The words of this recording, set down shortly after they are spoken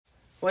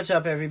What's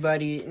up,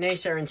 everybody? Nate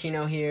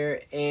Sorrentino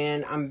here,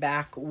 and I'm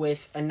back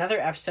with another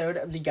episode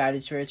of the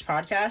Guided Spirits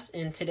podcast,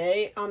 and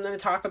today I'm going to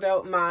talk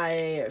about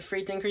my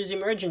Freethinker's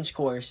Emergence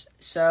course.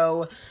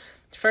 So,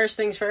 first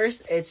things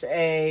first, it's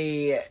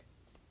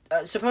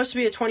supposed to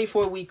be a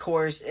 24-week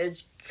course.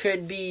 It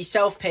could be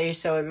self-paced,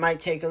 so it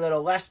might take a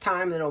little less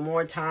time, a little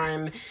more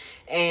time,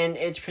 and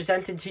it's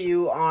presented to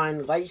you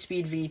on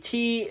Lightspeed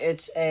VT.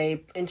 It's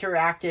a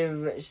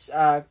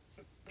interactive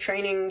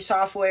training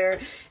software.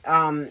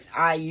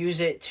 I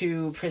use it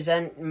to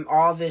present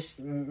all this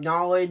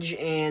knowledge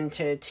and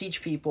to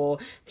teach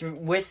people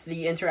with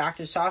the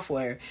interactive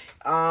software.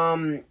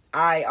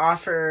 I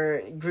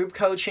offer group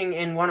coaching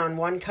and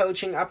one-on-one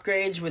coaching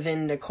upgrades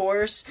within the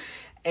course.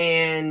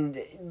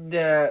 And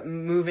the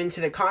move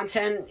into the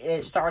content,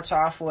 it starts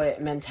off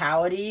with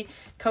mentality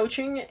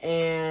coaching,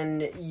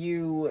 and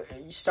you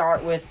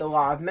start with the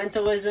law of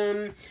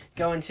mentalism,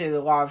 go into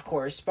the law of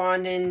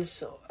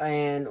correspondence,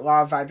 and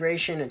law of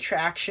vibration,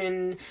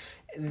 attraction.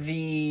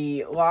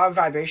 The law of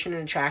vibration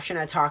and attraction,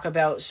 I talk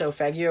about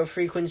solfeggio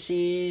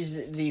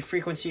frequencies, the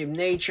frequency of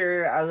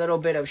nature, a little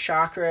bit of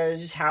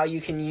chakras, how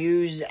you can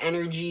use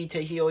energy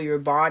to heal your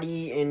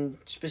body, and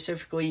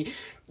specifically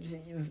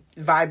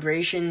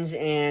vibrations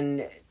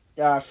and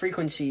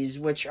frequencies,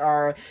 which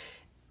are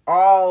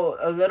all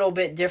a little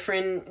bit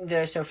different.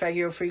 The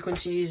solfeggio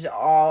frequencies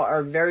all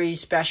are very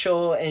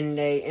special, and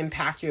they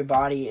impact your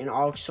body in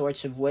all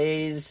sorts of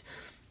ways.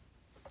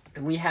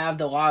 We have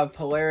the law of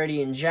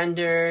polarity and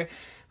gender,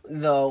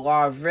 the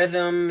law of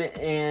rhythm,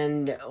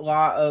 and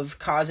law of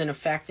cause and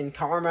effect and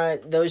karma.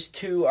 Those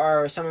two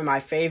are some of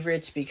my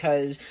favorites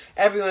because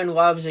everyone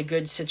loves a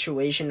good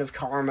situation of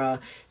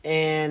karma.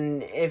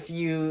 And if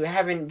you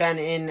haven't been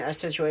in a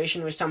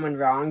situation where someone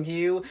wronged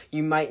you,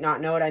 you might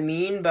not know what I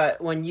mean.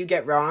 But when you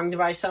get wronged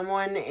by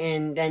someone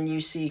and then you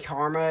see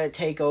karma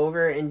take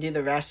over and do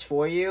the rest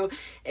for you,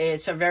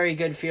 it's a very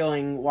good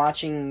feeling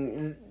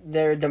watching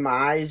their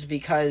demise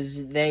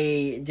because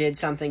they did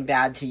something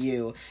bad to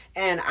you.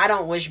 And I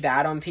don't wish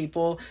bad on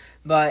people,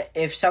 but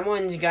if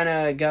someone's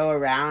gonna go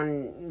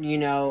around,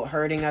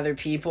 hurting other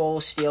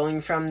people, stealing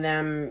from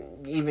them,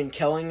 even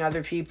killing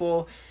other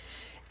people,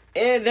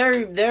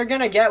 they're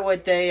gonna get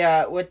what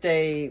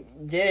they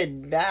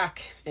did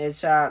back.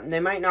 It's they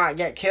might not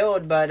get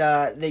killed,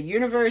 but the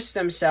universe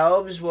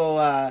themselves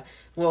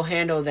will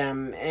handle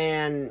them.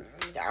 And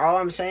all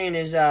I'm saying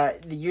is the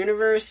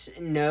universe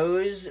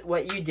knows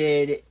what you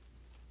did,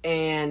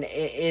 and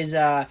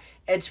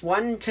it's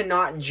one to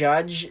not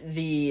judge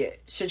the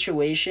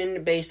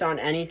situation based on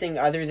anything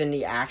other than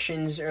the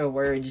actions or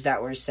words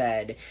that were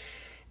said.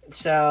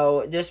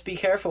 So just be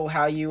careful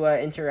how you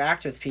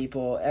interact with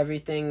people.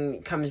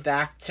 Everything comes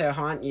back to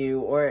haunt you,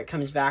 or it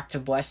comes back to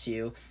bless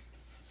you.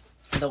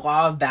 The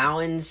law of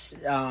balance,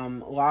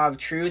 law of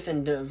truth,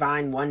 and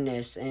divine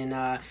oneness.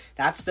 And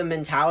that's the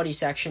mentality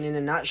section in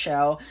a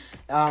nutshell.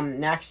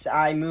 Next,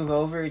 I move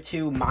over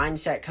to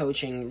mindset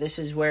coaching. This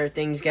is where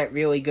things get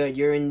really good.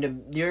 You're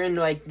in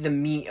like the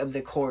meat of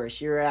the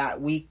course. You're at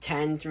week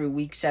 10 through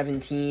week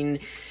 17.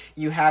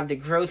 You have the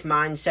growth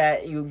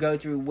mindset. You go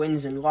through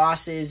wins and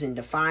losses and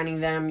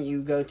defining them.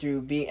 You go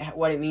through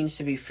what it means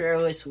to be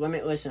fearless,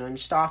 limitless, and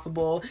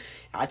unstoppable.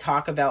 I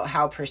talk about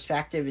how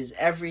perspective is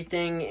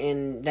everything,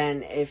 and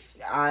then if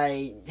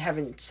I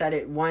haven't said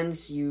it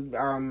once, you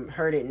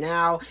heard it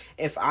now.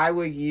 If I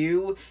were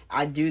you,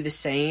 I'd do the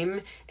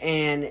same.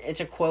 And it's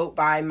a quote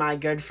by my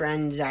good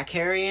friend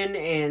Zacharian,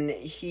 and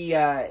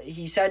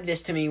he said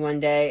this to me one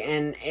day,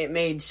 and it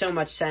made so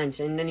much sense.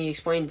 And then he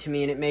explained it to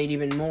me, and it made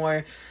even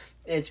more.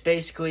 It's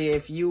basically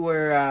if you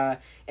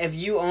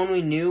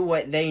only knew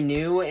what they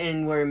knew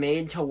and were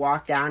made to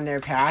walk down their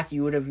path,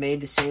 you would have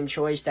made the same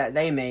choice that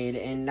they made.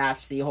 And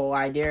that's the whole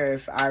idea.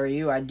 If I were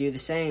you, I'd do the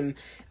same.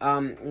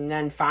 And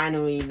then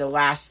finally, the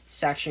last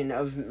section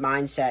of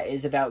mindset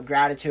is about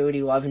gratitude,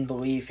 love, and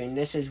belief. And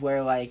this is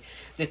where, like,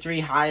 the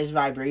three highest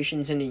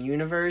vibrations in the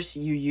universe,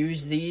 you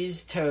use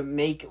these to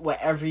make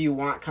whatever you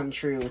want come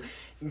true.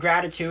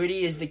 Gratitude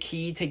is the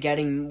key to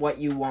getting what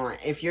you want.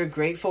 If you're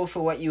grateful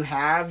for what you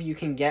have, you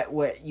can get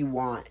what you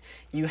want.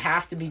 You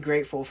have to be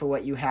grateful for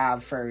what you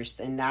have first,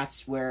 and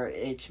that's where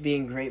it's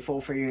being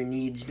grateful for your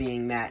needs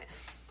being met.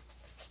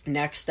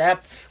 Next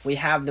step, we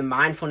have the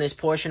mindfulness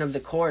portion of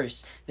the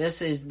course.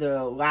 This is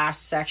the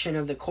last section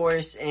of the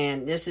course,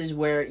 and this is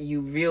where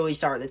you really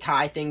start to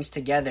tie things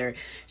together.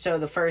 So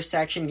the first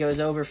section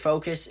goes over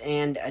focus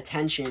and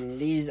attention.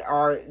 These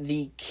are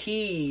the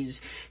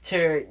keys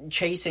to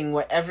chasing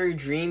whatever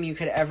dream you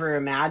could ever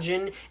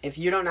imagine. If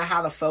you don't know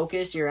how to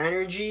focus your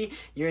energy,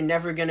 you're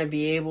never going to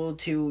be able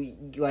to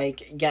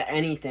get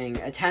anything.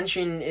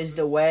 Attention is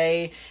the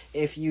way.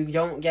 If you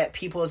don't get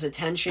people's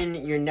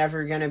attention, you're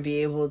never going to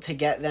be able to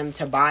get them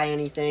to buy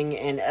anything.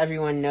 And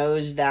everyone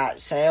knows that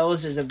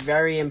sales is a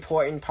very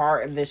important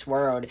part of this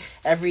world.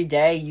 Every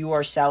day you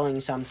are selling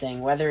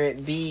something, whether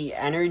it be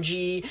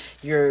energy,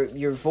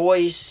 your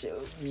voice,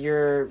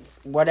 your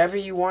whatever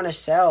you want to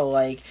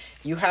sell.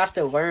 You have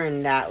to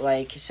learn that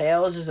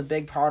sales is a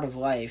big part of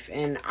life.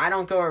 And I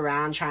don't go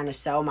around trying to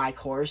sell my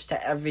course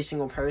to every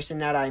single person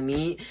that I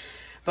meet,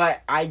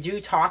 but I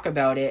do talk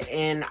about it,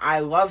 and I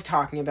love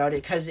talking about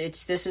it because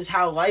this is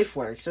how life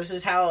works. This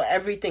is how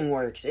everything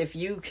works. If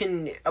you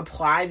can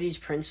apply these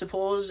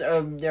principles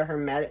of the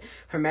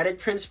hermetic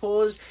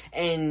principles,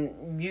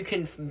 and you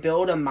can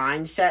build a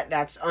mindset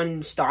that's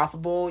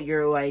unstoppable,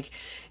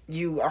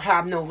 you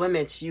have no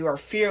limits, you are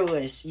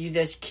fearless, you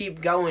just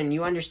keep going,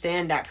 you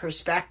understand that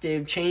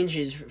perspective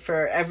changes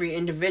for every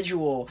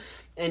individual,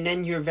 and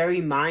then you're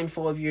very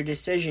mindful of your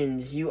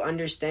decisions. You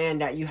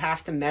understand that you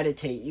have to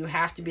meditate, you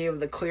have to be able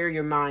to clear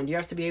your mind, you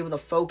have to be able to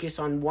focus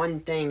on one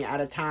thing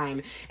at a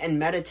time and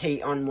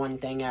meditate on one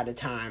thing at a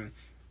time.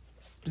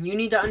 You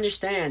need to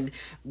understand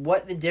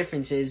what the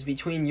difference is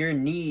between your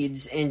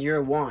needs and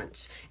your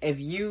wants. If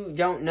you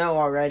don't know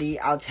already,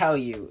 I'll tell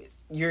you.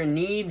 Your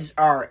needs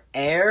are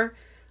air,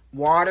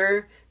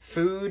 water,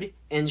 food,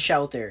 and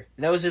shelter.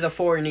 Those are the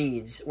 4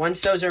 needs.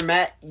 Once those are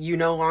met, you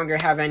no longer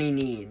have any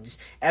needs.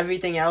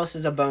 Everything else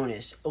is a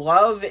bonus.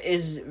 Love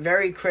is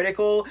very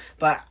critical,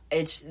 but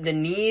it's the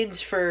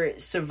needs for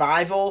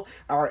survival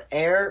are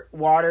air,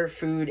 water,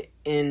 food,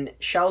 and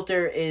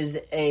shelter is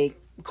a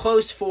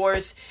close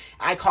fourth.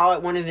 I call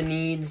it one of the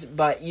needs,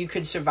 but you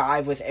could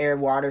survive with air,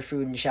 water,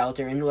 food, and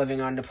shelter and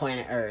living on the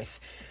planet Earth.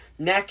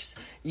 Next,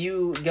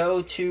 you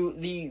go to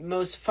the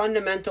most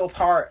fundamental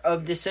part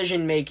of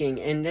decision making,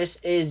 and this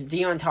is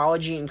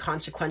deontology and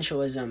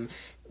consequentialism.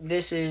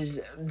 This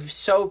is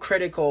so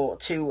critical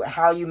to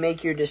how you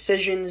make your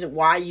decisions,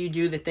 why you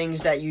do the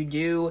things that you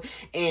do,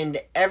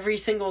 and every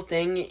single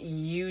thing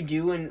you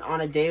do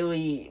on a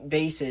daily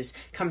basis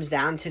comes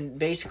down to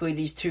basically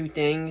these 2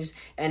 things.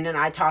 And then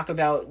I talk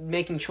about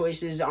making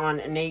choices on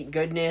innate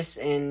goodness,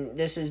 and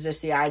this is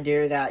just the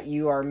idea that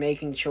you are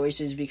making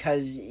choices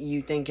because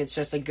you think it's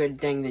just a good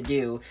thing to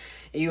do.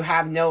 You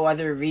have no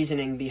other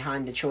reasoning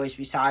behind the choice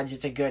besides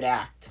it's a good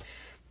act.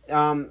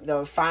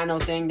 The final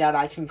thing that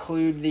I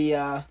conclude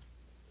the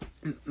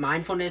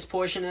mindfulness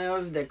portion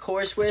of the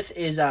course with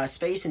is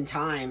space and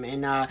time,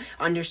 and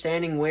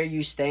understanding where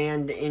you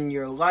stand in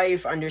your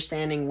life,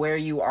 understanding where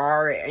you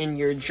are in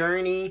your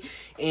journey,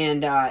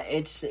 and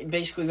it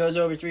basically goes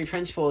over 3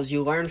 principles.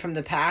 You learn from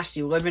the past,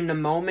 you live in the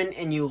moment,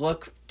 and you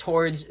look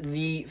towards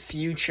the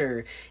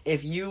future.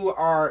 If you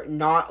are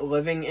not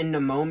living in the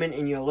moment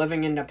and you're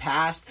living in the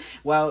past,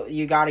 well,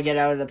 you got to get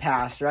out of the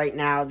past. Right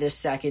now, this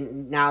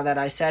second, now that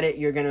I said it,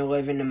 you're going to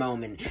live in the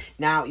moment.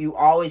 Now, you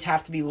always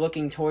have to be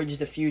looking towards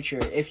the future.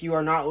 If you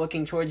are not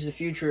looking towards the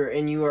future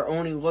and you are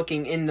only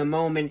looking in the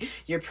moment,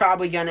 you're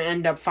probably going to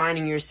end up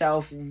finding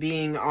yourself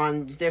being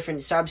on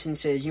different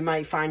substances. You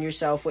might find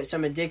yourself with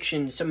some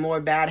addictions, some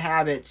more bad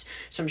habits,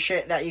 some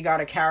shit that you got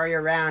to carry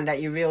around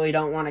that you really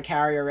don't want to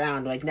carry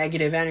around, like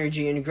negative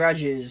energy and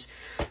grudges.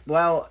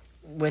 Well,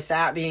 with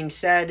that being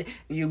said,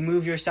 you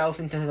move yourself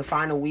into the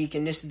final week,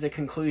 and this is the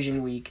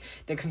conclusion week.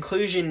 The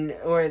conclusion,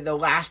 or the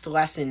last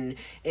lesson,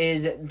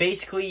 is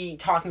basically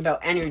talking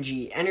about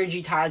energy.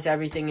 Energy ties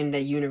everything in the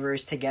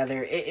universe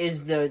together. It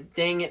is the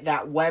thing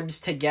that webs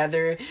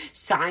together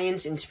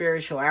science and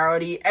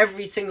spirituality.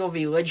 Every single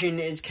religion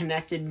is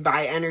connected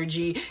by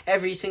energy.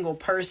 Every single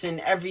person,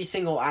 every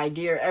single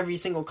idea, every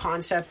single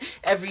concept,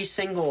 every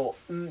single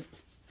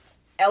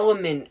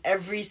element,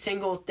 every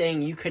single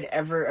thing you could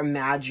ever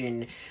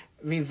imagine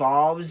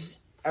revolves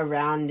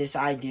around this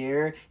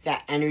idea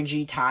that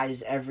energy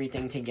ties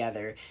everything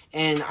together.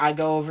 And I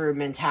go over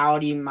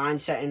mentality,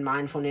 mindset, and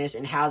mindfulness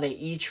and how they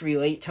each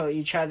relate to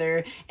each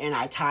other, and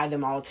I tie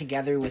them all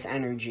together with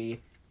energy.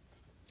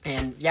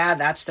 And yeah,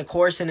 that's the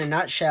course in a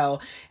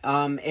nutshell.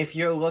 If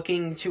you're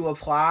looking to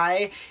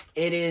apply,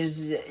 it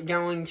is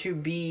going to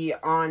be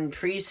on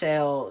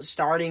pre-sale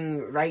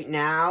starting right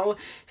now.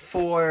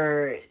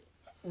 For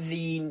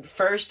the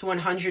first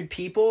 100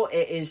 people,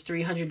 it is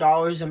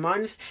 $300 a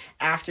month.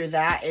 After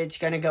that, it's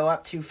going to go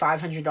up to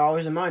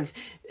 $500 a month.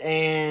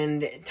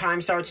 And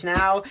time starts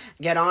now.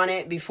 Get on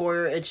it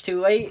before it's too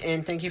late.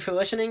 And thank you for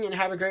listening, and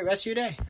have a great rest of your day.